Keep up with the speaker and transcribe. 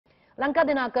Lanka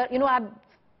Dinakar, I've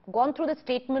gone through the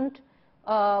statement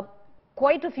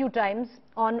quite a few times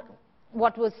on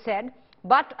what was said,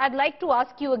 but I'd like to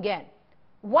ask you again,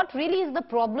 what really is the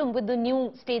problem with the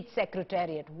new state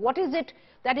secretariat? What is it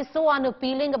that is so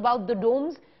unappealing about the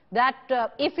domes that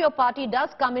if your party does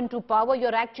come into power,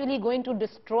 you're actually going to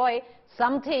destroy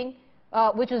something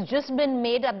which has just been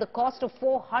made at the cost of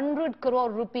 400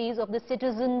 crore rupees of the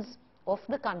citizens of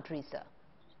the country, sir?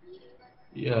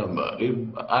 Yeah,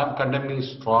 I'm condemning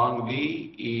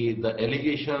strongly the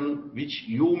allegation which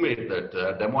you made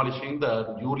that demolishing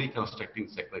the newly constructing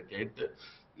secretariat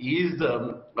is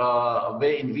the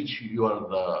way in which you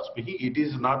are speaking. It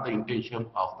is not the intention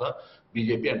of the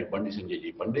BJP and Bandi Sanjay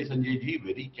ji. Bandi Sanjay ji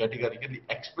very categorically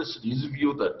expressed his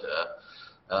view that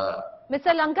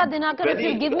Mr. Lanka Dinakar, if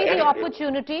you give me the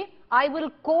opportunity, I will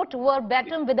quote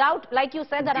verbatim without, like you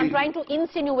said, that I'm trying to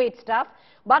insinuate stuff.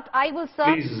 But I will,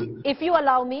 sir, if you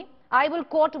allow me, I will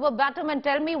quote verbatim and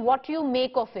tell me what you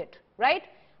make of it, right?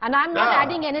 And I'm not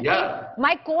adding anything.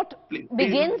 My quote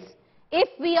begins, if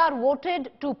we are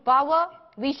voted to power,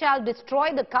 we shall destroy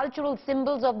the cultural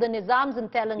symbols of the Nizams in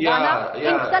Telangana.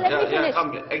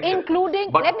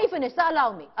 Including, let me finish, sir,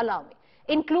 allow me.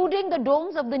 Including the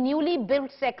domes of the newly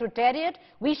built secretariat,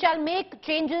 we shall make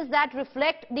changes that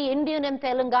reflect the Indian and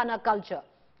Telangana culture.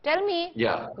 Tell me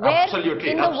where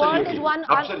in the world is one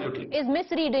is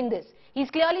misreading this.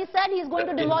 He's clearly said he's going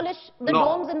to demolish the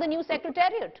domes in the new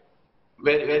secretariat.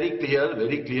 Very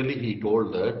clearly he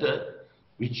told that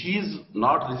which is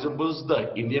not resembles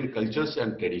the Indian cultures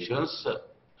and traditions.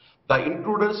 The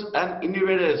intruders and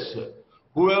invaders,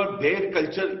 whoever their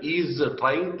culture is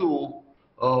trying to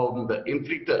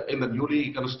inflict in the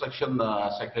newly construction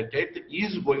secretariat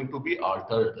is going to be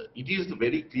altered. It is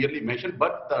very clearly mentioned,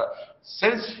 but the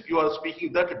sense you are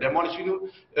speaking that demolishing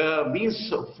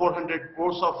means 400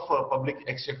 crores of public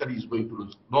exchequer is going to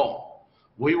lose. No,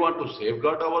 we want to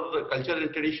safeguard our culture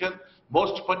and tradition.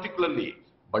 Most particularly,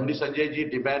 Bandi Sanjay ji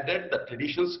demanded the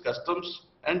traditions, customs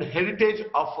and heritage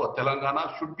of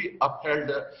Telangana should be upheld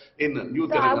in New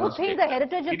Telangana. I would think the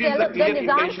heritage of the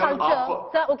Nizam culture.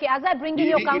 Sir, okay, as I bring in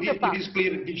your counterpart. It is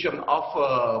clear intention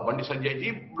of Bandi Sanjay ji.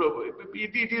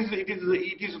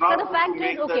 It is not. So the fact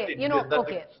is,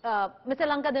 okay, Mr.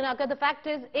 Lanka Dinakar, the fact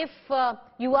is, if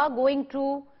you are going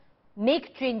to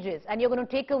make changes and you're going to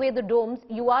take away the domes,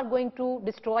 you are going to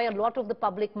destroy a lot of the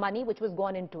public money which was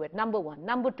gone into it. Number one.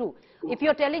 Number two, if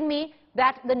you're telling me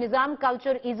that the Nizam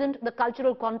culture isn't the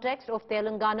cultural context of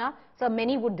Telangana, so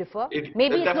many would differ.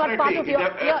 Maybe it's not part of your...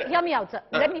 Hear me out, sir.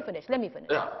 Let me finish.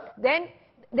 Yeah. Then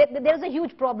there's a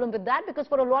huge problem with that, because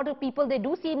for a lot of people, they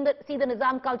do see the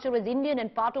Nizam culture as Indian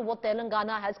and part of what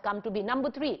Telangana has come to be.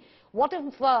 Number three, what if,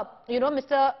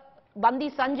 Mr. Bandi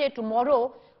Sanjay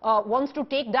tomorrow wants to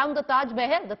take down the Taj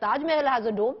Mahal? The Taj Mahal has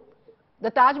a dome. The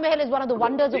Taj Mahal is one of the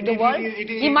wonders of the world.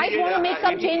 He might want to make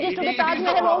some changes to the Taj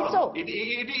Mahal also. It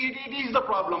is the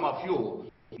problem of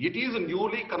you. It is a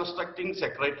newly constructing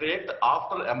secretariat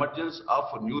after emergence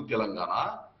of New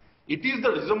Telangana. It is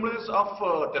the resemblance of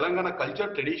Telangana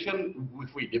culture, tradition,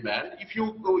 if we demand. If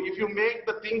you make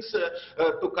the things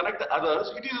to connect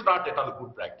others, it is not at all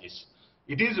good practice.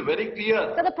 It is very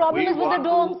clear. So the problem is with the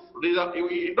domes. Tell me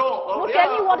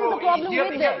what is the problem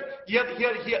with them.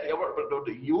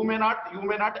 You may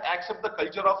not accept the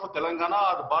culture of Telangana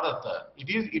or Bharat. It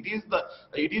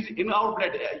is in our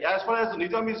blood. As far as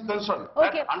Nizam is concerned,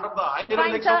 okay. Under the higher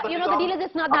legs of the Nizam, the deal is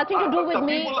it's nothing to do with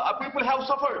me. People have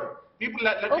suffered. People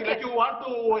let you want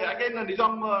to again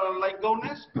Nizam like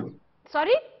governance.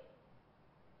 Sorry.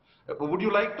 Would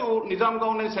you like to Nizam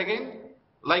governance again?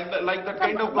 Like that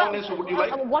kind of governance, would you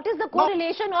like? What is the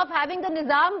correlation of having the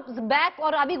Nizams back,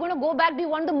 or are we going to go back? Do you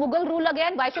want the Mughal rule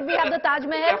again? Why should we have the Taj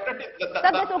Mahal? Sir,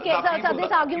 that's okay. Sir,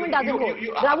 this argument doesn't go.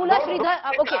 Rahula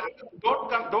Sridhar, okay.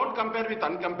 Don't compare with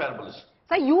uncomparables.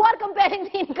 Sir, you are comparing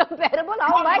the incomparable.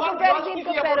 How am I comparing the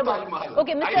incomparable?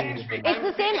 Okay, it's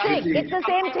the same thing. It's the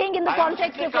same thing in the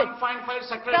context of it.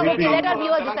 Sir, okay, let our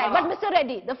viewers decide. But Mr.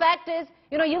 Reddy, the fact is,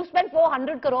 you've spent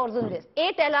 400 crores on this.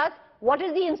 Tell us, what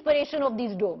is the inspiration of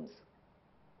these domes?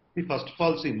 First of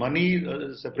all, money is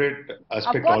a separate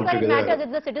aspect altogether. Of course, it matters.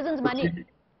 It's the citizens' money.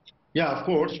 Yeah, of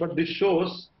course. But this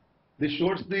shows the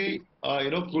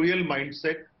cruel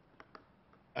mindset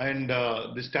and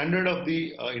the standard of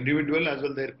the individual as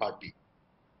well their party.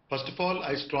 First of all,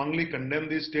 I strongly condemn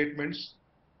these statements.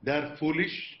 They are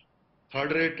foolish,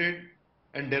 third-rated,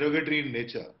 and derogatory in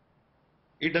nature.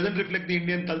 It doesn't reflect the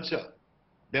Indian culture.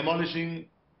 Demolishing,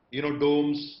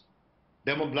 domes,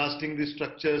 blasting the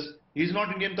structures is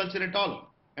not Indian culture at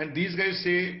all. And these guys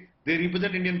say they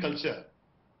represent Indian culture.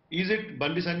 Is it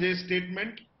Bandi Sanjay's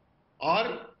statement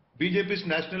or BJP's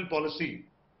national policy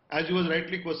as you was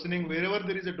rightly questioning, wherever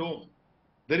there is a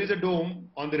dome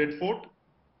on the Red Fort,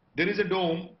 there is a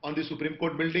dome on the Supreme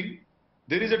Court building,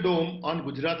 there is a dome on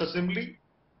Gujarat Assembly,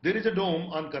 there is a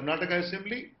dome on Karnataka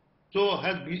Assembly. So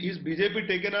is BJP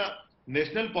taken a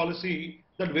national policy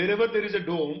that wherever there is a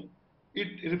dome,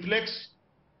 it reflects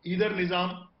either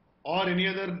Nizam or any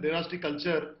other dynastic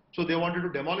culture, so they wanted to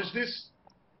demolish this?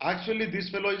 Actually, this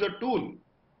fellow is a tool.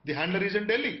 The handler is in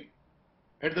Delhi.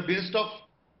 At the base of,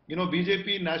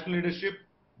 BJP national leadership,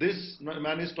 this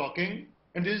man is talking,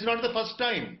 and this is not the first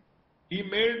time. He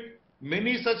made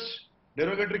many such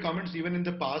derogatory comments even in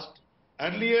the past.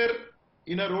 Earlier,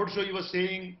 in a roadshow, he was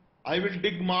saying, I will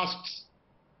dig mosques.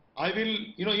 I will,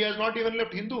 he has not even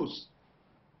left Hindus.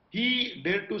 He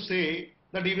dared to say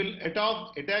that he will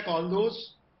attack all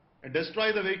those and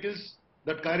destroy the vehicles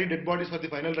that carry dead bodies for the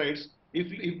final rites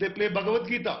if they play Bhagavad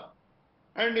Gita.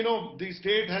 And the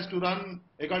state has to run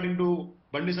according to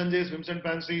Bandi Sanjay's whims and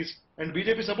fancies, and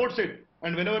BJP supports it.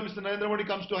 And whenever Mr. Narendra Modi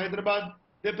comes to Hyderabad,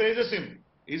 they praises him.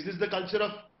 Is this the culture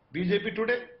of BJP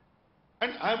today?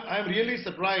 And I'm really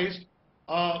surprised.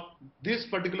 This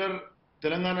particular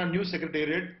Telangana News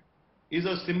Secretariat is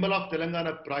a symbol of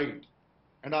Telangana pride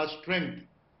and our strength.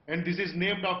 And this is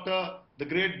named after the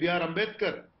great B.R.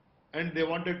 Ambedkar. And they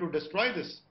wanted to destroy this.